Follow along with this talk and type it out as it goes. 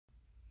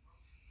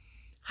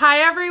Hi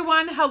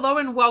everyone, hello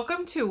and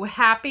welcome to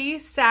Happy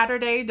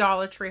Saturday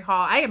Dollar Tree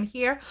Haul. I am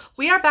here.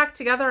 We are back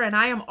together and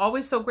I am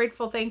always so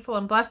grateful, thankful,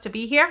 and blessed to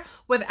be here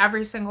with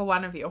every single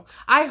one of you.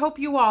 I hope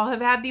you all have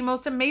had the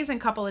most amazing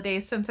couple of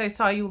days since I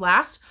saw you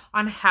last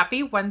on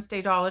Happy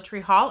Wednesday Dollar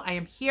Tree Haul. I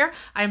am here.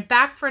 I am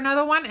back for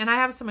another one and I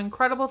have some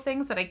incredible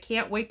things that I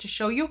can't wait to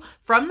show you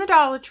from the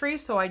Dollar Tree,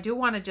 so I do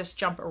want to just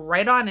jump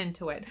right on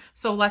into it.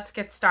 So let's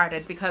get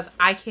started because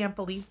I can't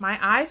believe my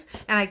eyes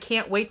and I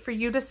can't wait for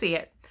you to see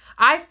it.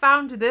 I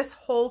found this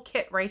whole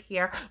kit right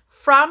here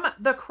from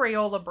the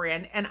Crayola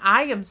brand and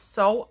I am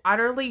so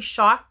utterly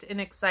shocked and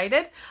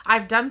excited.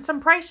 I've done some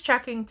price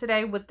checking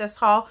today with this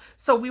haul,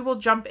 so we will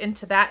jump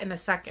into that in a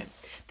second.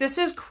 This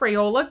is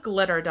Crayola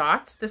glitter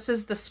dots. This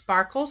is the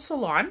Sparkle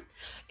Salon.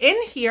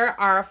 In here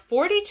are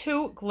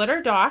 42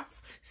 glitter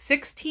dots,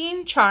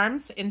 16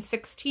 charms in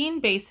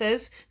 16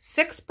 bases,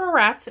 6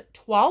 barrettes,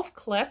 12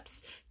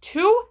 clips,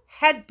 2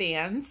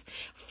 headbands,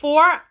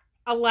 4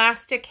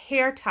 elastic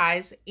hair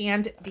ties,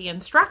 and the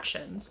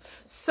instructions.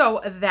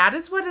 So that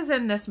is what is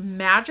in this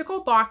magical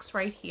box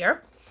right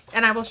here,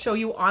 and I will show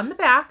you on the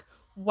back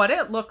what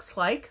it looks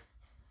like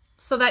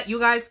so that you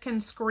guys can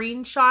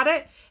screenshot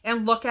it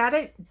and look at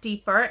it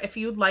deeper if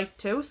you'd like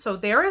to. So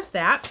there is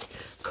that.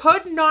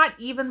 Could not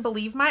even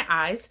believe my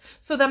eyes.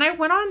 So then I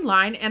went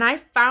online and I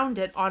found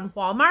it on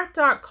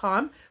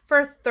Walmart.com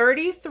for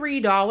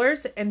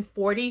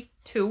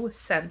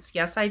 $33.42.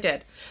 Yes, I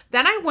did.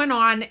 Then I went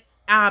on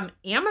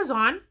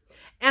Amazon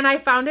and I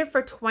found it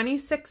for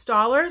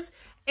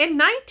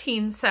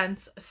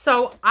 $26.19.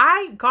 So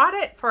I got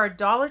it for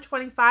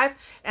 $1.25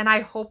 and I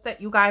hope that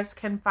you guys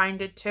can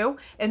find it too.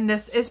 And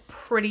this is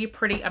pretty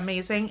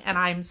amazing and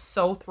I'm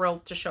so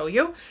thrilled to show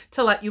you,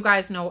 to let you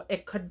guys know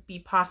it could be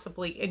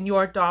possibly in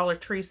your Dollar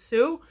Tree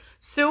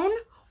soon,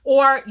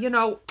 or you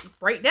know,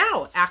 right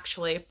now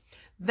actually.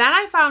 Then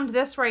I found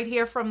this right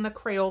here from the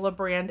Crayola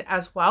brand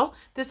as well.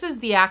 This is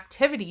the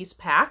activities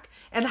pack,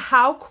 and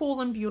how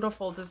cool and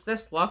beautiful does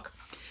this look?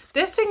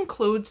 This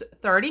includes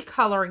 30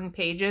 coloring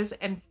pages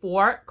and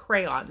 4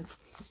 crayons.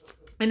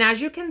 And as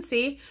you can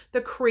see,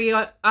 the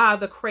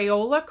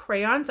Crayola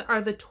crayons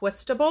are the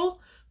twistable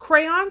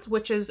crayons,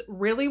 which is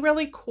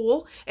really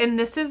cool. And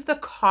this is the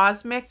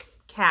Cosmic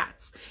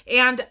Cats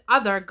and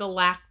other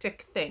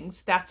galactic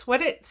things. That's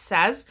what it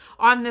says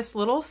on this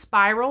little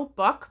spiral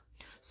book.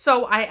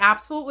 So I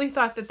absolutely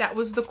thought that that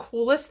was the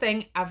coolest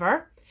thing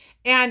ever.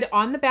 And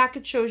on the back,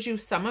 it shows you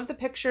some of the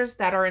pictures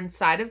that are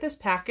inside of this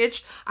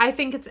package. I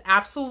think it's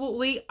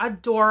absolutely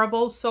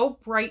adorable, so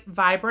bright,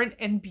 vibrant,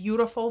 and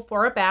beautiful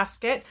for a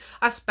basket,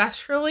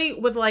 especially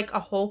with like a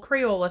whole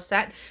Crayola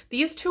set.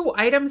 These 2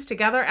 items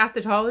together at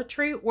the Dollar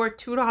Tree were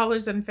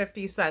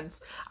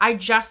 $2.50. I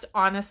just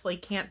honestly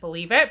can't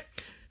believe it.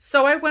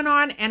 So I went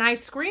on and I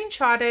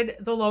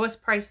screenshotted the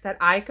lowest price that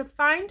I could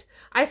find.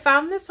 I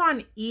found this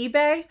on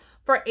eBay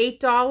for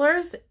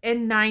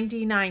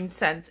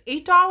 $8.99.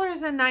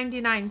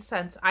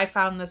 $8.99 I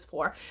found this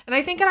for. And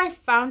I think I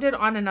found it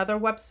on another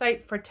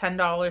website for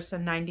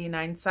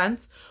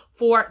 $10.99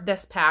 for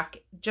this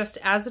pack, just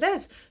as it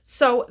is.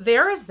 So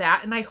there is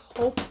that, and I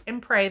hope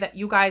and pray that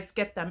you guys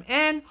get them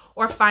in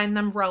or find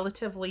them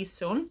relatively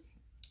soon.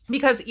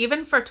 Because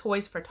even for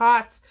Toys for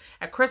Tots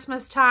at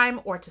Christmas time,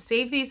 or to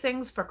save these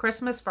things for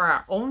Christmas for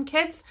our own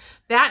kids,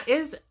 that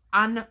is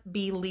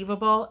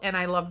unbelievable. And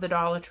I love the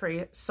Dollar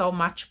Tree so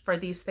much for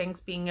these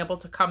things being able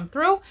to come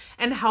through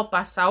and help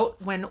us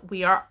out when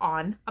we are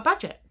on a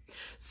budget.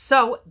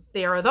 So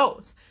there are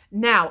those.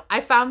 Now,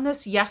 I found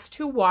this Yes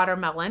to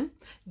Watermelon.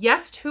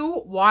 Yes to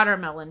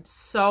Watermelon.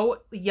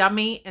 So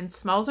yummy and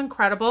smells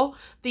incredible.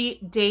 The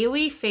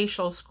Daily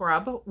Facial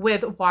Scrub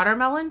with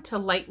watermelon to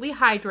lightly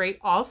hydrate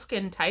all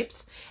skin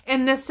types.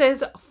 And this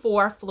is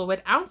 4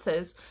 fluid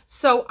ounces.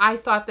 So I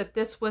thought that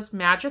this was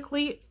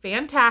magically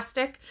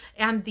fantastic.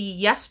 And the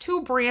Yes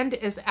to brand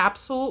is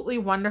absolutely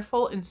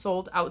wonderful and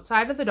sold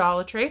outside of the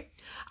Dollar Tree.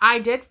 I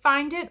did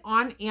find it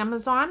on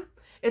Amazon.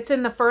 It's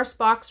in the first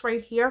box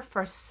right here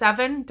for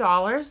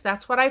 $7.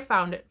 That's what I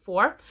found it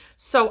for.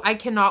 So I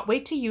cannot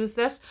wait to use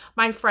this.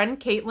 My friend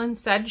Caitlin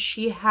said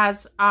she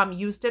has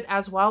used it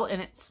as well,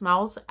 and it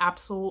smells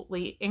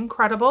absolutely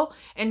incredible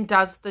and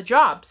does the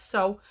job.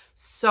 So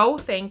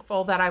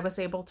thankful that I was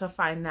able to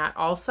find that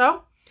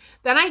also.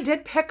 Then I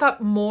did pick up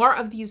more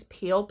of these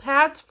peel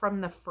pads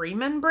from the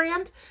Freeman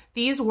brand.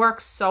 These work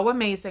so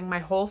amazing. My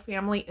whole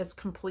family is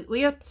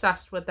completely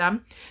obsessed with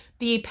them.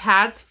 The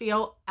pads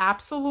feel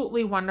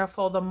absolutely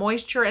wonderful. The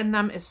moisture in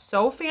them is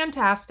so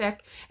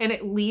fantastic, and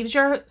it leaves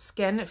your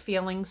skin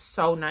feeling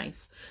so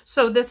nice.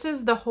 So this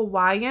is the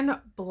Hawaiian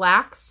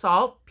Black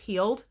Salt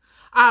peel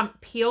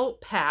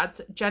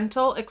pads,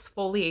 gentle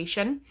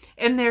exfoliation,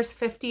 and there's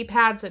 50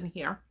 pads in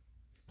here.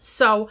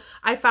 So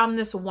I found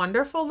this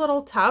wonderful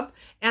little tub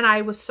and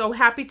I was so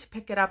happy to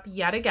pick it up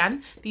yet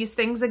again. These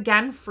things,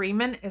 again,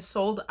 Freeman is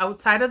sold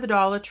outside of the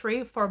Dollar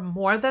Tree for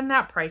more than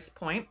that price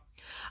point.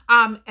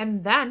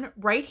 And then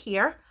right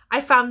here,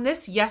 I found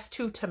this Yes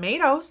to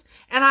tomatoes,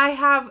 and I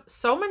have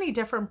so many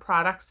different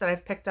products that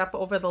I've picked up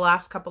over the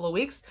last couple of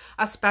weeks,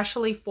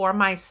 especially for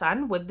my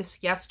son with this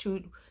Yes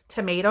to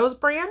tomatoes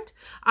brand.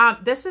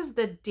 This is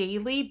the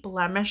Daily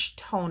Blemish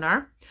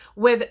Toner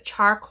with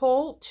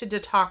charcoal to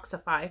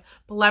detoxify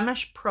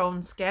blemish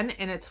prone skin,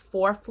 and it's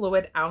 4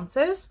 fluid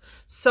ounces.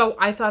 So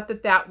I thought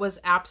that that was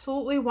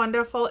absolutely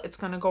wonderful. It's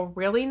going to go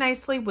really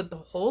nicely with the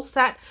whole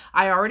set.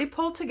 I already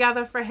pulled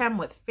together for him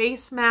with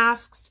face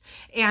masks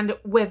and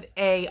with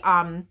a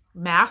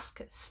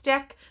mask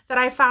stick that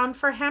I found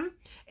for him.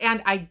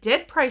 And I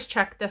did price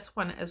check this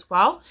one as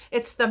well.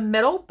 It's the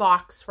middle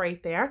box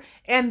right there.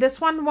 And this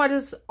one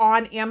was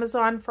on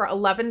Amazon for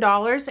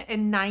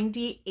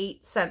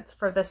 $11.98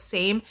 for the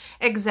same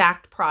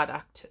exact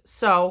product.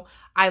 So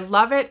I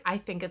love it. I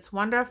think it's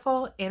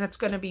wonderful, and it's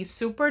going to be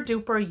super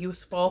duper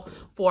useful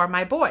for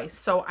my boys.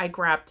 So I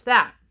grabbed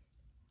that.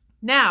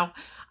 Now,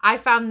 I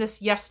found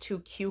this Yes to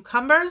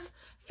Cucumbers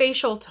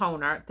facial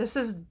toner. This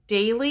is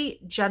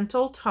Daily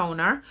Gentle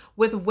Toner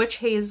with witch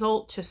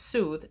hazel to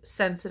soothe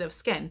sensitive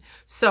skin.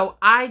 So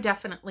I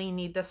definitely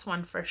need this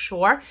one for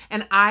sure.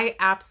 And I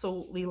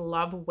absolutely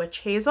love witch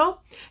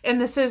hazel.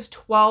 And this is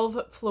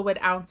 12 fluid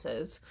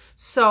ounces.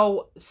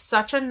 So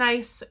such a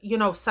nice,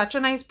 such a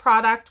nice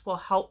product, will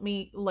help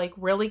me like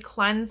really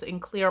cleanse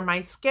and clear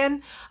my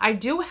skin. I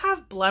do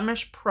have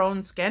blemish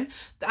prone skin.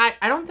 I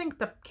don't think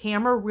the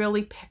camera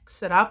really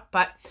picks it up,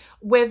 but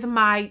with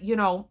my,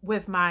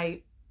 with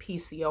my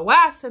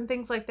PCOS and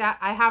things like that,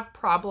 I have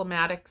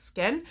problematic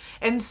skin.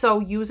 And so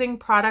using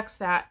products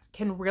that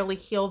can really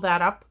heal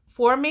that up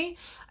for me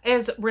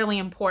is really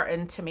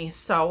important to me.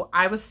 So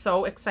I was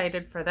so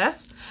excited for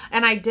this.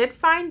 And I did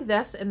find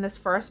this in this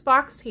first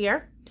box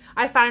here.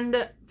 I found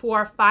it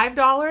for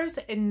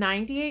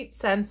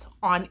 $5.98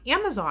 on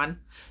Amazon.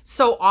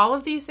 So all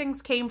of these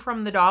things came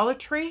from the Dollar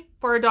Tree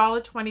for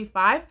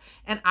 $1.25,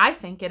 and I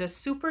think it is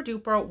super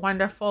duper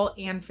wonderful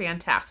and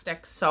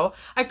fantastic. So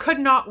I could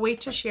not wait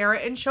to share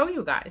it and show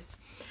you guys.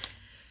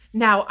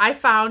 Now I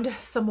found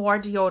some more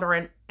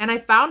deodorant, and I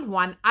found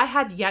one I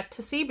had yet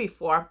to see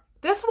before.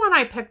 This one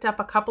I picked up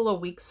a couple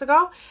of weeks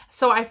ago,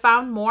 so I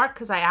found more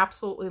because I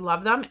absolutely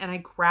love them, and I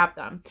grabbed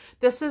them.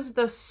 This is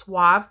the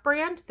Suave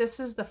brand. This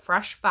is the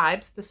Fresh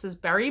Vibes. This is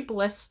Berry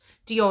Bliss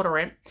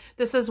deodorant.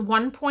 This is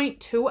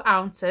 1.2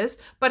 ounces,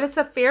 but it's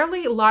a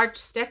fairly large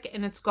stick,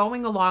 and it's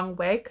going a long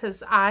way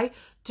because I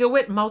do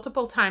it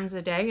multiple times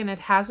a day, and it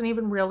hasn't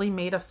even really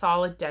made a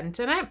solid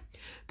dent in it.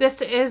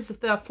 This is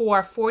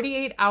for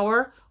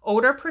 48-hour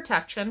odor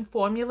protection,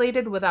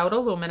 formulated without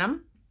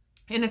aluminum,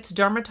 and it's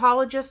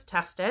dermatologist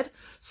tested.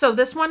 So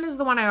this one is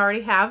the one I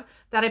already have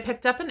that I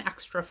picked up an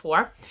extra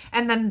for.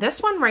 And then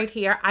this one right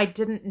here, I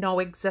didn't know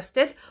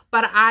existed,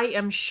 but I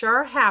am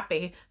sure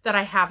happy that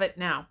I have it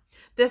now.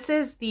 This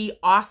is the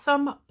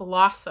Awesome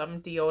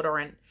Blossom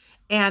deodorant,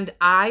 and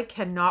I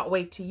cannot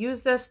wait to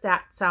use this.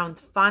 That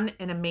sounds fun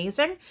and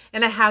amazing.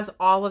 And it has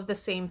all of the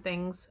same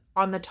things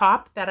on the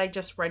top that I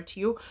just read to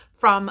you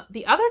from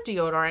the other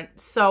deodorant.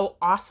 So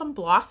Awesome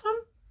Blossom,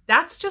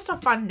 that's just a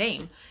fun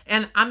name,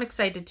 and I'm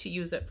excited to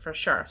use it for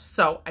sure.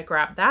 So I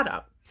grabbed that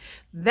up.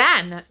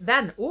 Then,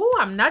 ooh,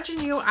 I'm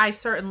nudging you. I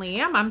certainly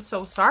am. I'm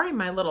so sorry,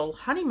 my little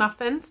honey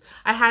muffins.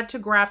 I had to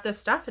grab this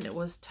stuff, and it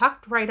was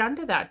tucked right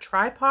under that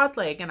tripod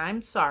leg, and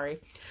I'm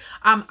sorry.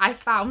 I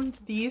found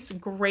these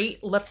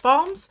great lip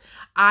balms.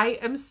 I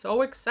am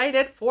so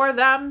excited for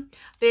them.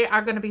 They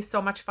are going to be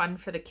so much fun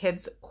for the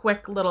kids'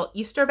 quick little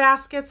Easter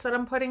baskets that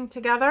I'm putting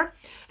together.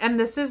 And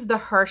this is the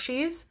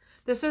Hershey's.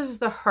 This is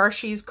the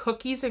Hershey's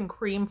Cookies and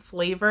Cream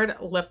flavored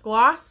lip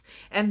gloss,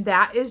 and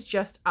that is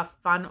just a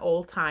fun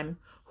old time.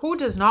 Who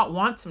does not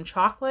want some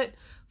chocolate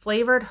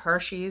flavored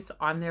Hershey's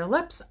on their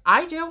lips?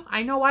 I do.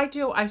 I know I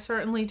do. I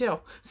certainly do.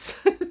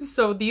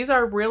 So these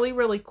are really,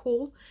 really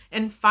cool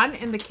and fun,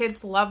 and the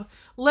kids love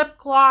lip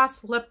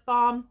gloss, lip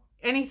balm,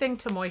 anything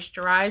to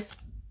moisturize.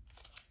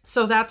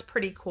 So that's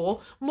pretty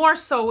cool. More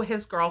so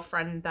his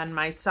girlfriend than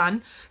my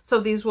son. So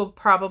these will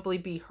probably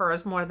be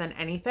hers more than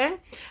anything.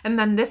 And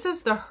then this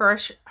is the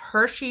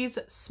Hershey's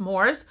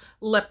S'mores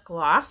lip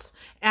gloss.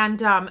 And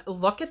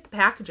look at the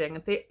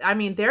packaging.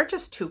 They're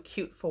just too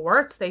cute for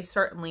words. They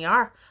certainly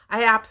are.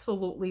 I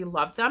absolutely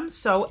love them.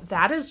 So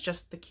that is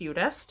just the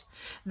cutest.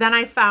 Then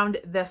I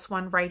found this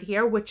one right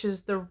here, which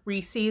is the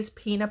Reese's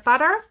Peanut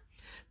Butter.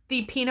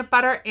 The peanut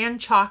butter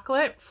and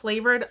chocolate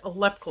flavored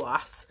lip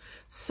gloss.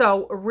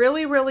 So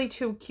really, really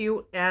too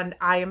cute, and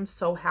I am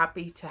so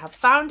happy to have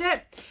found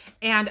it.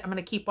 And I'm going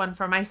to keep one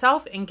for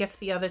myself and gift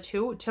the other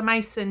two to my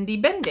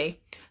Cindy Bindi.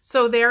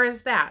 So there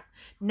is that.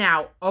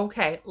 Now,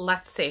 okay,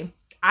 let's see.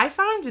 I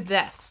found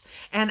this,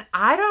 and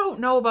I don't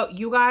know about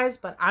you guys,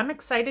 but I'm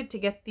excited to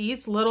get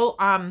these little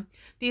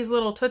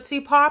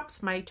Tootsie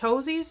Pops, my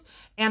toesies,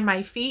 and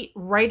my feet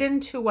right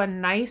into a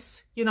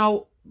nice,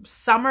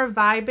 summer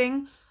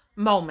vibing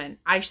moment.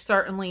 I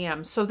certainly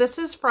am. So this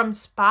is from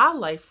Spa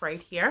Life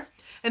right here.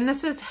 And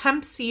this is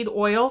hemp seed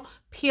oil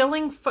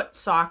peeling foot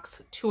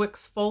socks to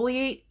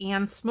exfoliate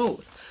and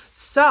smooth.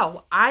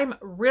 So I'm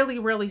really,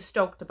 really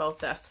stoked about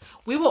this.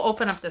 We will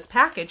open up this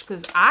package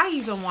because I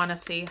even want to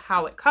see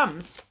how it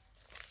comes.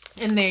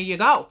 And there you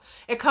go.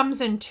 It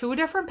comes in 2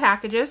 different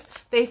packages.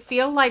 They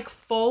feel like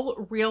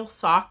full real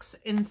socks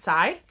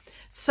inside.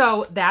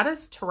 So that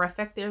is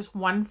terrific. There's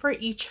 1 for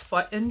each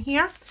foot in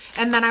here.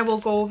 And then I will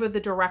go over the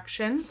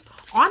directions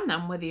on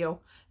them with you.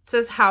 It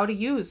says how to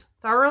use.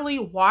 Thoroughly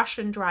wash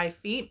and dry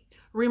feet.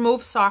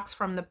 Remove socks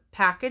from the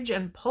package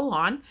and pull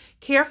on.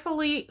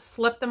 Carefully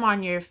slip them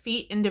on your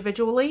feet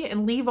individually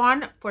and leave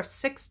on for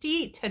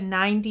 60 to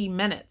 90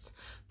 minutes.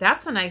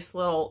 That's a nice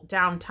little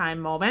downtime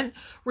moment.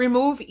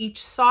 Remove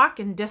each sock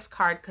and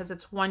discard because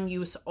it's 1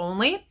 use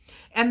only.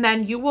 And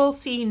then you will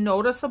see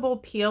noticeable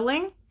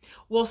peeling.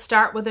 Will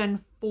start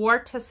within 4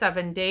 to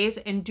 7 days,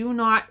 and do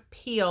not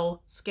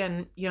peel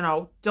skin,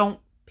 don't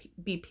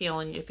be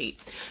peeling your feet.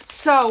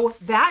 So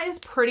that is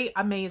pretty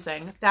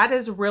amazing. That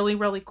is really,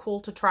 really cool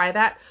to try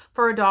that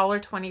for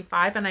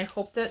 $1.25, and I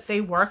hope that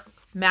they work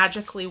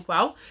magically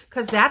well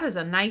because that is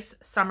a nice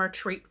summer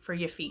treat for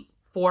your feet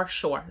for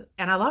sure.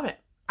 And I love it.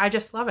 I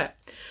just love it.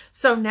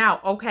 So now,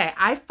 okay,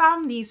 I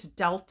found these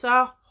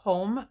Delta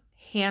Home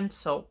hand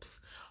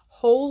soaps.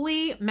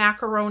 Holy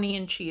macaroni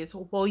and cheese.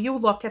 Will you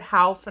look at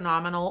how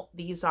phenomenal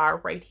these are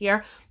right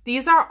here?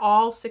 These are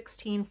all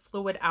 16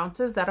 fluid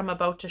ounces that I'm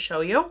about to show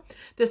you.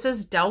 This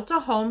is Delta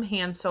Home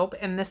hand soap,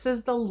 and this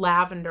is the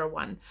lavender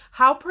one.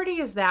 How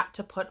pretty is that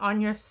to put on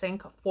your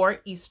sink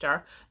for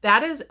Easter?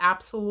 That is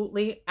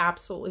absolutely,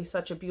 absolutely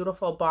such a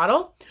beautiful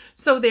bottle.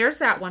 So there's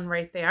that one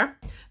right there.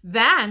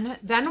 Then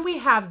we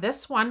have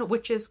this one,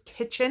 which is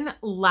Kitchen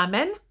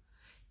Lemon.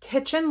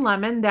 Kitchen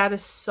Lemon, that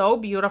is so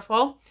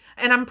beautiful.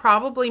 And I'm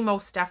probably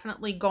most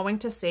definitely going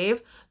to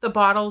save the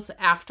bottles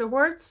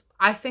afterwards.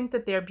 I think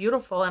that they're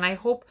beautiful, and I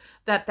hope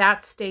that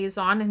that stays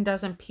on and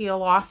doesn't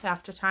peel off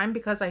after time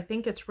because I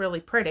think it's really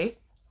pretty.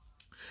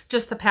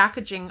 Just the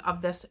packaging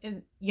of this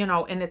in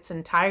its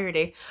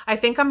entirety. I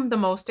think I'm the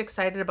most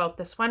excited about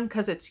this one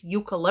because it's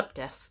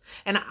eucalyptus,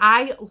 and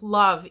I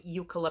love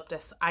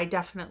eucalyptus. I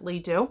definitely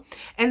do.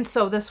 And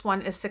so this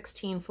one is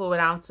 16 fluid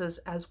ounces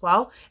as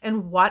well.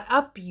 And what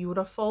a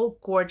beautiful,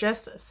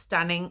 gorgeous,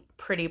 stunning,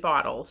 pretty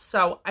bottle.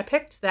 So I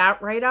picked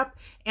that right up,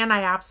 and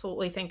I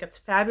absolutely think it's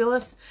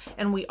fabulous.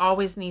 And we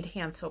always need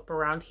hand soap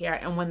around here.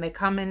 And when they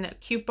come in a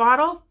cute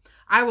bottle,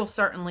 I will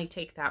certainly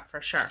take that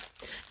for sure.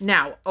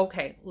 Now,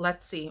 okay,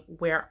 let's see.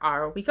 Where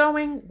are we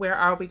going? Where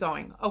are we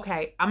going?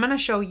 Okay, I'm going to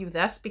show you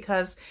this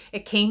because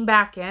it came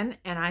back in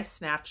and I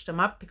snatched them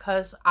up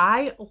because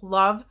I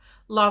love,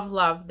 love,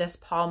 love this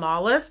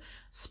Palmolive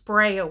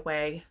spray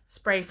away,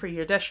 spray for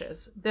your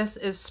dishes. This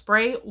is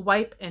spray,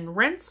 wipe, and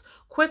rinse.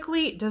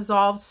 Quickly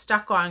dissolves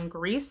stuck-on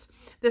grease.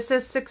 This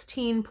is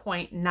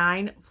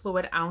 16.9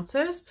 fluid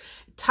ounces.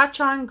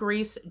 Touch on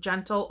grease,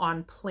 gentle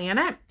on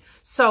planet.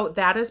 So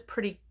that is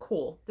pretty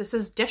cool. This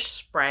is dish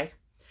spray,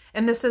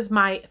 and this is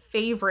my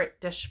favorite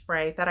dish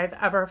spray that I've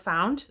ever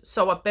found.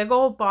 So a big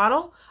old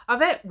bottle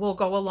of it will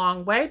go a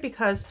long way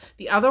because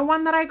the other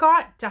one that I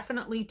got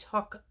definitely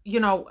took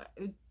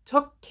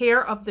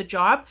care of the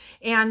job,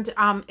 and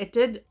it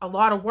did a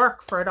lot of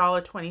work for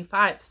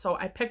 $1.25. So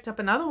I picked up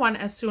another one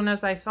as soon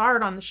as I saw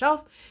it on the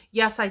shelf.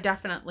 Yes, I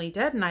definitely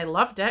did, and I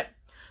loved it.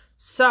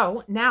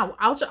 So now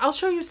I'll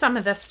show you some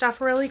of this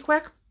stuff really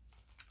quick.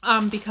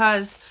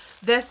 Because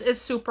this is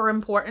super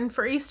important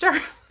for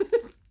Easter.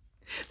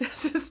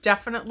 This is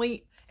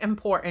definitely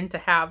important to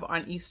have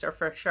on Easter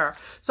for sure.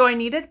 So I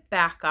needed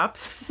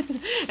backups,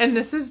 and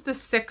this is the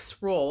 6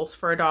 rolls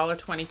for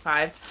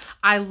 $1.25.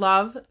 I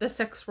love the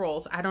 6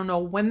 rolls. I don't know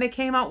when they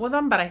came out with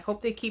them, but I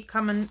hope they keep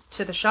coming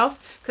to the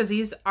shelf because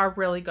these are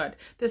really good.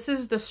 This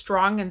is the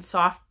Strong and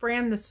Soft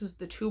brand. This is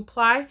the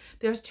 2-ply.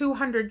 There's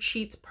 200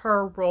 sheets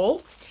per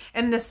roll,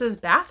 and this is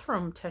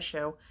bathroom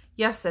tissue.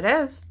 Yes, it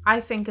is.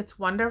 I think it's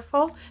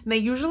wonderful. And they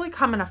usually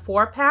come in a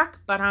 4-pack,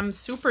 but I'm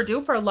super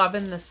duper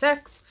loving the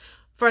 6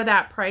 for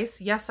that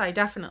price. Yes, I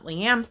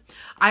definitely am.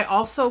 I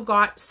also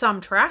got some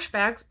trash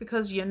bags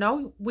because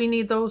we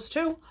need those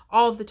too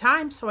all the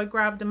time. So I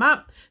grabbed them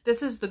up.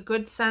 This is the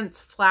Good Sense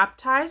flap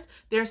ties.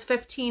 There's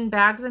 15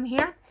 bags in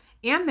here,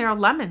 and they're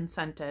lemon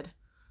scented.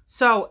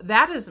 So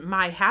that is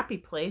my happy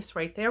place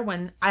right there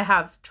when I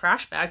have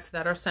trash bags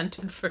that are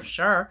scented for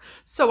sure.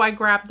 So I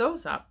grabbed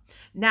those up.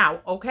 Now,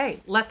 okay,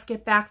 let's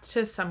get back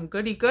to some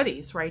goody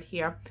goodies right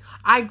here.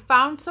 I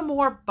found some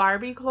more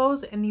Barbie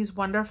clothes in these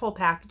wonderful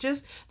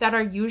packages that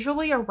are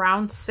usually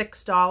around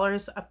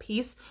 $6 a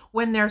piece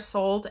when they're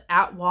sold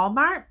at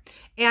Walmart.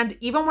 And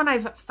even when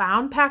I've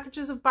found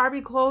packages of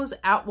Barbie clothes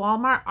at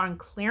Walmart on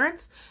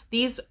clearance,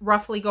 these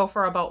roughly go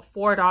for about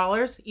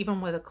 $4,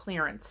 even with a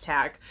clearance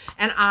tag.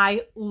 And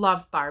I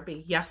love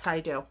Barbie. Yes,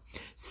 I do.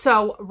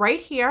 So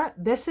right here,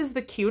 this is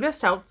the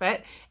cutest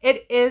outfit.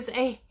 It is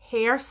a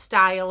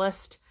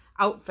hairstylist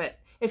outfit.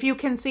 If you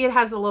can see, it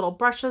has the little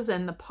brushes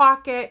in the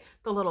pocket,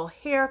 the little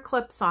hair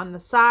clips on the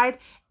side,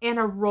 and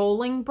a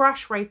rolling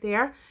brush right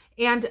there.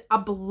 and a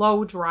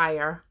blow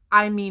dryer.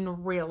 I mean,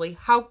 really,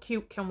 how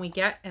cute can we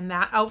get in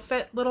that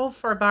outfit, little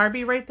for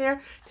Barbie right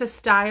there, to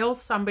style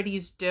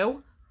somebody's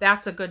do?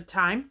 That's a good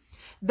time.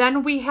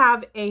 Then we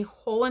have a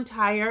whole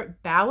entire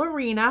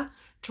ballerina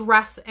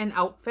dress and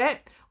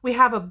outfit. We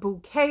have a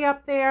bouquet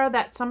up there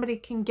that somebody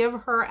can give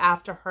her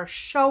after her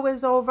show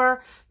is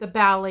over, the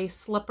ballet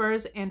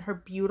slippers, and her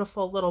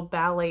beautiful little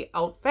ballet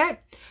outfit.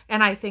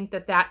 And I think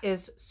that that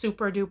is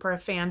super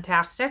duper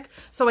fantastic.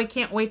 So I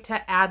can't wait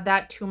to add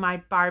that to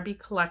my Barbie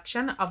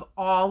collection of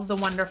all the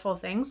wonderful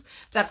things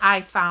that I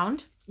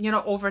found, you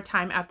know, over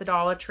time at the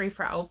Dollar Tree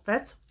for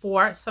outfits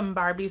for some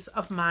Barbies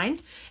of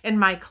mine in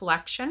my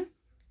collection.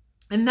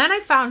 And then I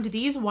found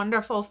these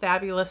wonderful,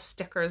 fabulous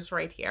stickers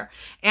right here,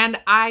 and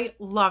I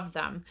love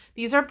them.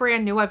 These are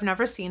brand new. I've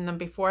never seen them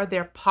before.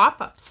 They're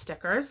pop-up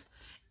stickers,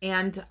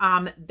 and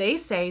they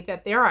say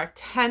that there are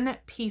 10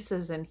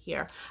 pieces in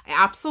here.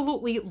 I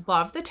absolutely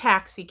love the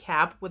taxi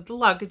cab with the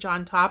luggage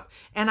on top,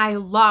 and I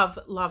love,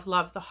 love,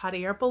 love the hot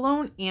air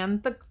balloon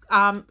and the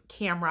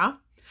camera.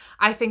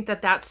 I think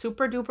that that's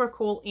super duper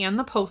cool, and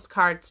the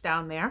postcards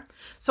down there.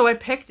 So I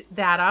picked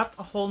that up,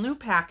 a whole new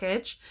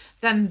package.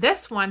 Then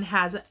this one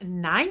has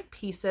 9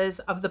 pieces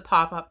of the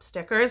pop-up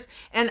stickers,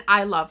 and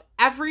I love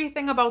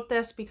everything about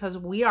this because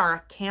we are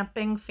a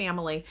camping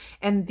family,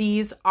 and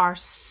these are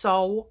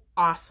so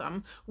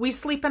awesome. We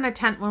sleep in a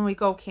tent when we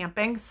go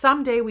camping.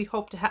 Someday we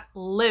hope to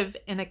live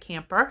in a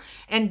camper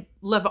and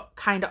live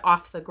kind of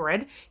off the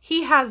grid.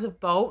 He has a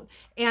boat,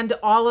 and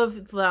all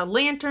of the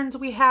lanterns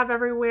we have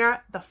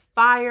everywhere, the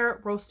fire,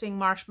 roasting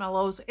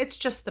marshmallows. It's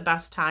just the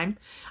best time.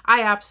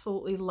 I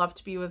absolutely love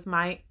to be with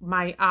my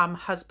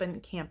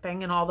husband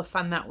camping and all the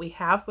fun that we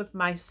have with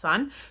my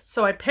son.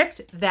 So I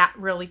picked that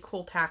really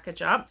cool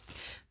package up.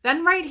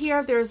 Then right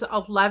here, there's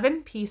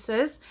 11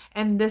 pieces,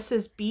 and this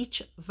is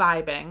beach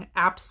vibing.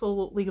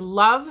 Absolutely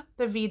love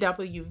the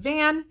VW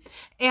van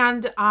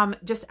and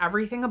just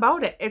everything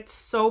about it. It's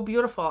so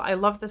beautiful. I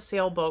love the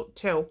sailboat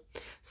too.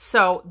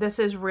 So this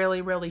is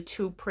really, really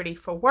too pretty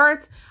for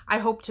words. I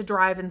hope to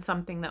drive in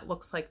something that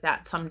looks like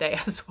that someday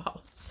as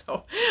well.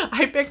 So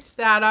I picked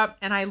that up,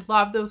 and I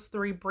love those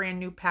 3 brand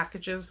new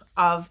packages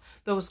of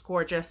those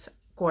gorgeous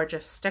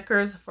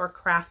stickers for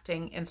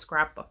crafting and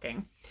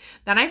scrapbooking.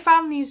 Then I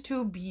found these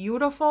 2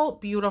 beautiful,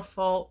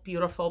 beautiful,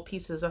 beautiful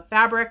pieces of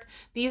fabric.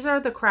 These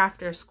are the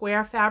Crafter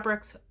Square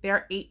fabrics.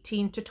 They're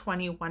 18 to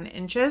 21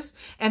 inches,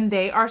 and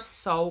they are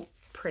so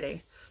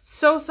pretty.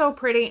 So, so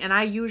pretty. And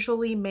I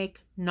usually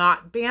make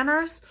knot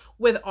banners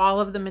with all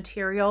of the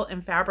material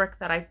and fabric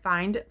that I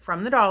find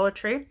from the Dollar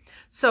Tree.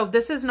 So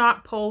this is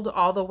not pulled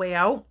all the way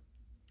out.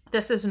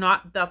 This is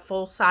not the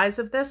full size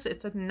of this.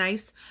 It's a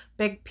nice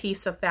big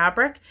piece of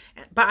fabric,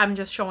 but I'm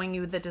just showing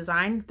you the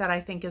design that I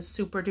think is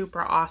super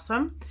duper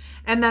awesome.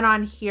 And then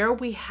on here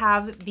we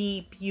have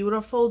the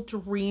beautiful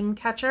dream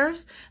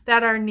catchers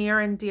that are near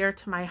and dear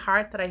to my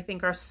heart that I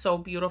think are so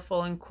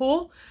beautiful and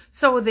cool.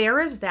 So there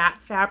is that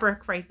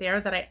fabric right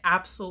there that I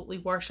absolutely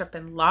worship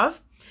and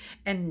love.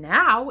 And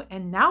now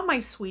my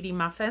sweetie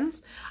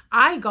muffins,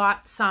 I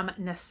got some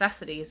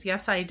necessities.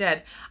 Yes, I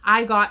did.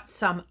 I got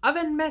some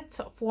oven mitts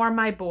for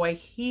my boy.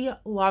 He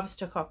loves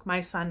to cook.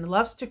 My son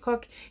loves to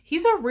cook.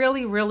 He's a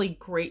really, really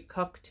great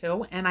cook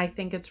too, and I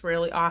think it's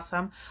really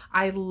awesome.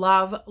 I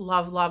love,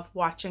 love, love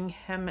watching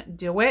him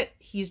do it.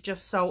 He's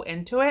just so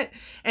into it,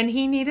 and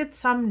he needed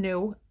some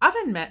new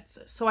oven mitts.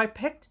 So I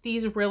picked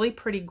these really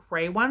pretty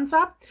gray ones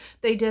up.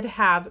 They did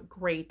have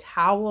gray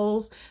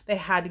towels. They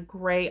had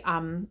gray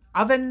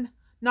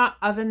not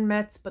oven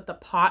mitts, but the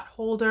pot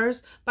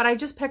holders. But I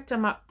just picked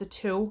him up the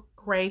 2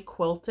 gray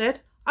quilted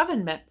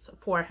oven mitts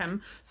for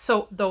him.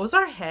 So those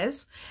are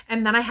his.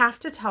 And then I have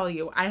to tell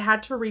you, I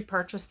had to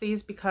repurchase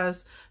these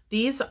because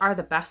these are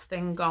the best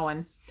thing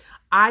going.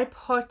 I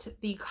put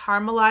the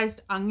caramelized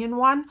onion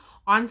one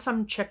on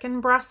some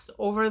chicken breasts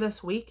over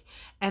this week,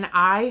 and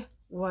I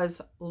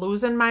was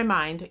losing my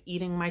mind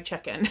eating my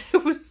chicken.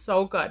 It was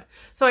so good.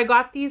 So I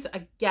got these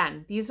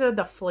again. These are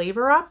the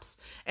flavor ups,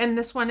 and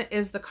this one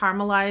is the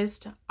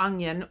caramelized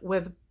onion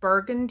with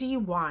burgundy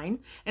wine,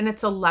 and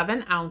it's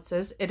 11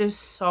 ounces. It is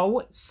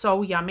so,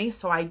 so yummy.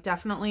 So I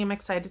definitely am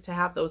excited to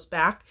have those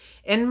back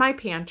in my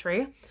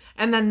pantry.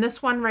 And then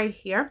this one right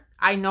here,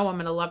 I know I'm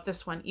going to love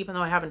this one, even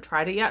though I haven't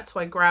tried it yet. So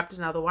I grabbed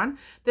another one.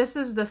 This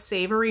is the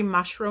savory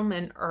mushroom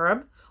and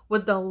herb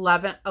with the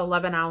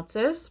 11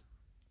 ounces.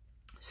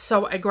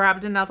 So I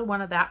grabbed another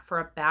one of that for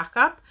a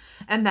backup.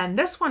 And then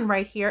this one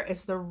right here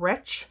is the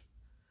rich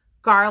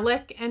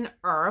garlic and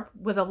herb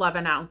with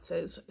 11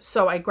 ounces.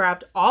 So I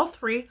grabbed all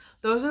 3.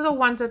 Those are the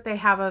ones that they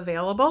have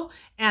available.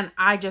 And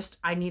I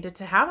needed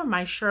to have them.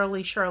 I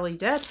surely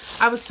did.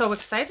 I was so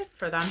excited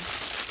for them.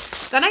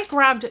 Then I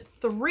grabbed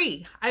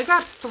 3. I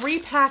got 3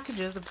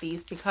 packages of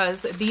these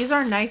because these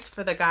are nice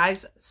for the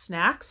guys'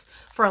 snacks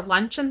for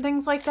lunch and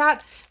things like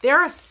that.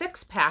 They're a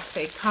 6-pack.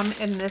 They come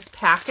in this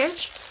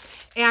package.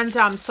 And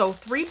so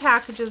 3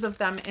 packages of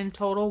them in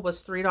total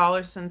was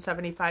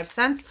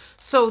 $3.75.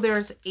 So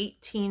there's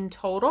 18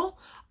 total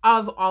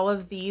of all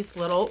of these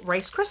little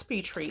Rice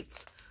Krispie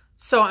treats.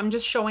 So I'm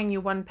just showing you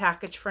one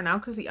package for now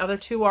because the other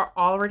two are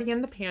already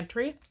in the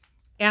pantry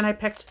and I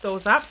picked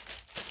those up.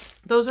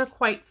 Those are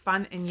quite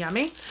fun and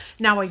yummy.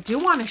 Now I do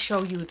want to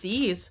show you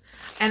these,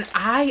 and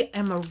I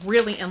am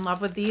really in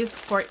love with these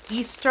for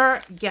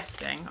Easter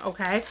gifting,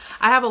 okay?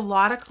 I have a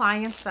lot of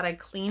clients that I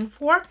clean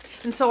for,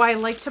 and so I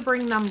like to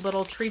bring them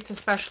little treats,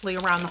 especially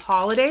around the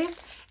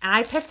holidays. And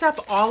I picked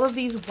up all of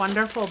these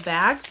wonderful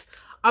bags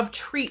of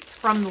treats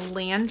from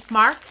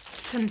Landmark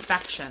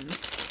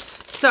Confections.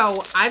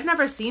 So I've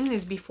never seen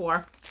these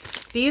before.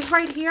 These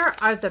right here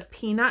are the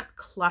peanut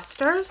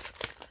clusters.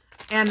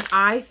 And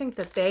I think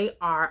that they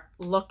are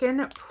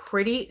looking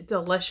pretty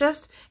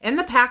delicious. And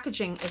the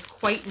packaging is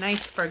quite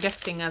nice for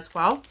gifting as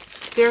well.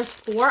 There's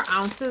 4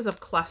 ounces of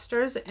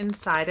clusters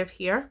inside of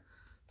here.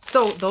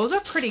 So those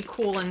are pretty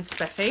cool and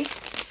spiffy.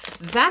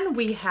 Then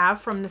we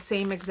have from the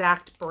same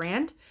exact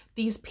brand,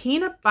 these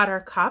peanut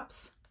butter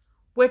cups,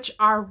 which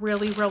are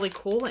really, really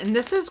cool. And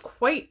this is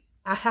quite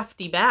a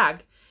hefty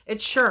bag. It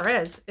sure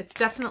is. It's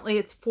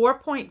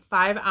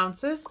 4.5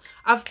 ounces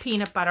of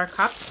peanut butter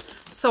cups.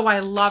 So I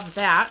love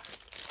that.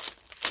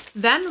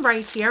 Then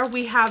right here,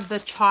 we have the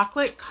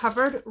chocolate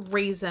covered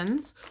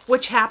raisins,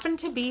 which happen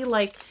to be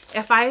like,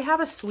 if I have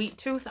a sweet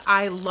tooth,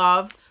 I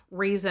love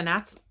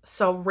Raisinets.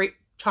 So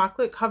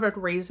chocolate covered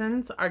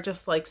raisins are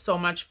just like so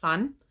much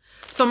fun.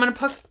 So I'm going to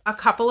put a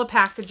couple of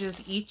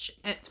packages each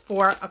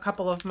for a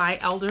couple of my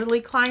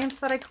elderly clients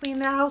that I clean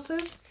their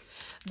houses.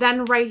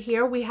 Then right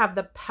here, we have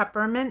the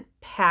peppermint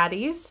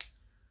patties.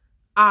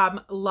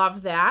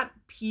 Love that.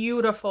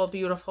 Beautiful,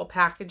 beautiful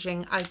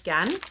packaging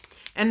again.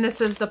 And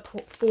this is the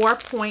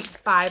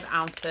 4.5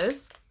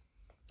 ounces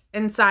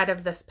inside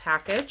of this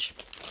package.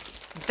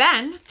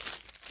 Then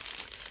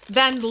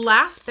the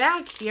last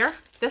bag here,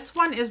 this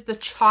one is the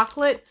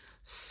chocolate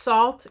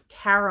salt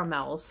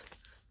caramels.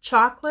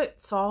 Chocolate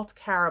salt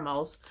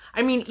caramels.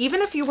 I mean,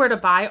 even if you were to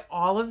buy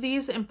all of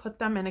these and put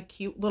them in a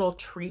cute little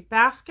treat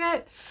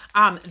basket,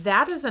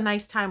 that is a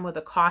nice time with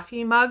a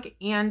coffee mug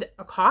and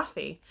a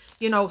coffee.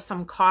 You know,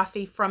 some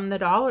coffee from the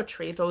Dollar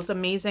Tree. Those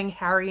amazing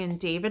Harry and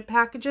David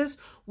packages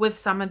with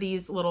some of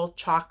these little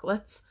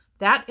chocolates.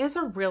 That is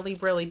a really,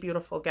 really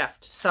beautiful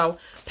gift. So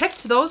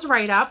picked those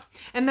right up.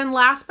 And then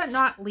last but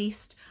not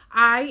least,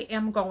 I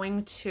am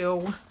going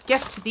to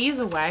gift these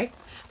away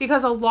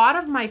because a lot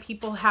of my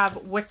people have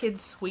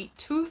wicked sweet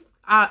tooth,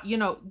 you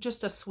know,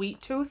 just a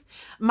sweet tooth.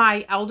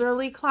 My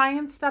elderly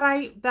clients that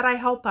I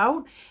help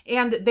out,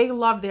 and they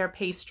love their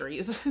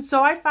pastries.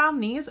 So I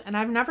found these, and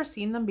I've never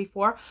seen them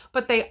before,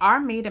 but they are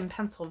made in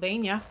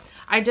Pennsylvania.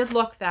 I did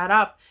look that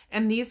up,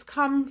 and these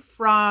come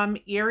from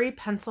Erie,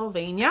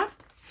 Pennsylvania.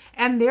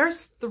 And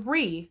there's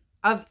 3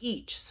 of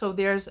each. So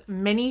there's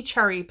mini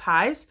cherry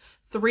pies,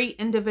 3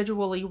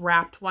 individually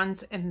wrapped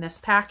ones in this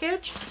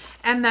package.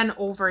 And then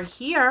over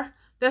here,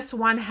 this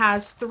one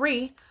has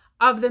 3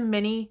 of the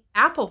mini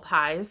apple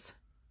pies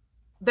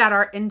that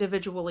are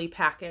individually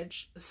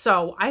packaged.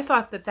 So I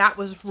thought that that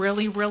was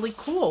really, really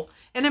cool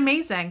and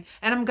amazing.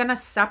 And I'm going to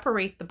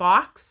separate the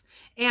box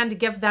and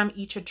give them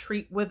each a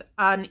treat with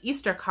an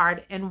Easter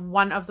card in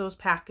one of those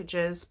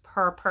packages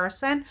per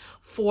person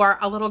for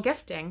a little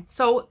gifting.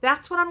 So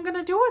that's what I'm going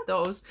to do with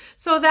those.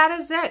 So that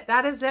is it.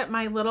 That is it,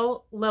 my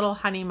little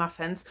honey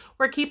muffins.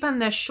 We're keeping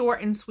this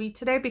short and sweet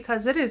today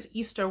because it is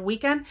Easter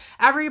weekend.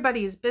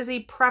 Everybody's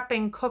busy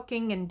prepping,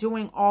 cooking, and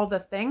doing all the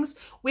things.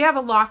 We have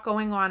a lot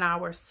going on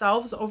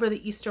ourselves over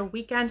the Easter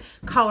weekend,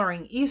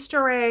 coloring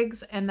Easter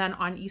eggs, and then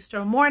on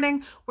Easter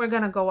morning, we're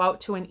going to go out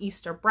to an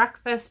Easter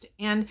breakfast,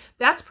 and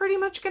that's pretty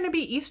much going to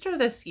be Easter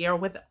this year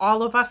with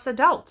all of us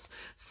adults.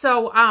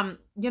 So,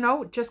 you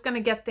know, just going to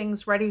get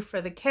things ready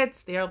for the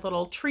kids, their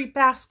little treat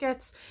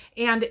baskets,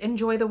 and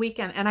enjoy the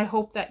weekend. And I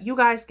hope that you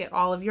guys get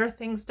all of your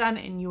things done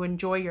and you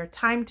enjoy your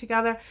time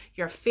together,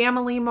 your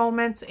family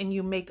moments, and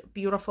you make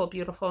beautiful,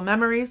 beautiful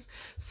memories.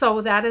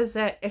 So that is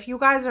it. If you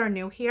guys are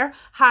new here,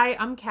 hi,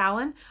 I'm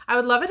Callan. I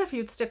would love it if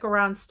you'd stick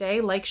around, stay,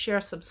 like, share,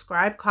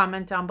 subscribe,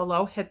 comment down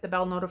below, hit the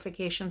bell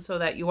notification so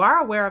that you are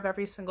aware of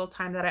every single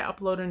time that I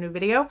upload a new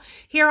video.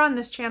 Here on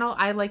this channel,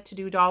 I like to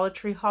do Dollar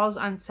Tree hauls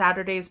on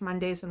Saturdays,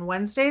 Mondays, and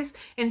Wednesdays,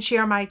 and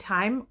share my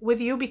time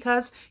with you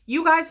because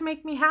you guys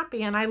make me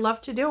happy and I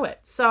love to do it.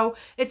 So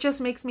it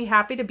just makes me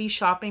happy to be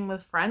shopping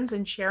with friends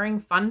and sharing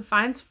fun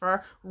finds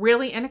for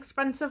really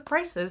inexpensive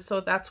prices.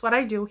 So that's what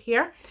I do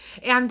here.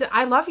 And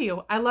I love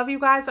you. I love you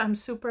guys. I'm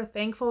super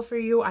thankful for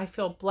you. I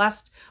feel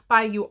blessed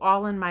by you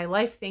all in my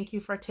life. Thank you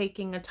for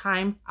taking a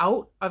time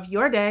out of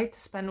your day to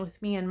spend with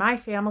me and my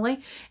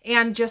family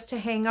and just to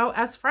hang out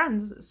as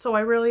friends. So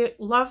I really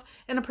love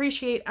and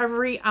appreciate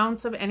every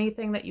ounce of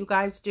anything that you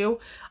guys do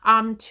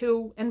to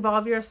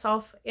involve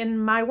yourself in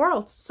my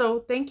world.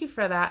 So thank you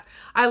for that.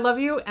 I love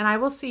you, and I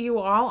will see you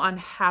all on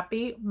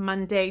Happy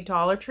Monday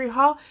Dollar Tree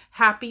haul.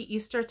 Happy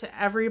Easter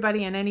to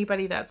everybody and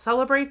anybody that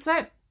celebrates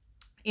it.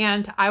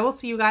 And I will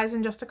see you guys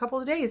in just a couple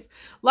of days.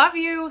 Love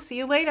you. See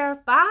you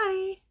later.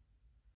 Bye.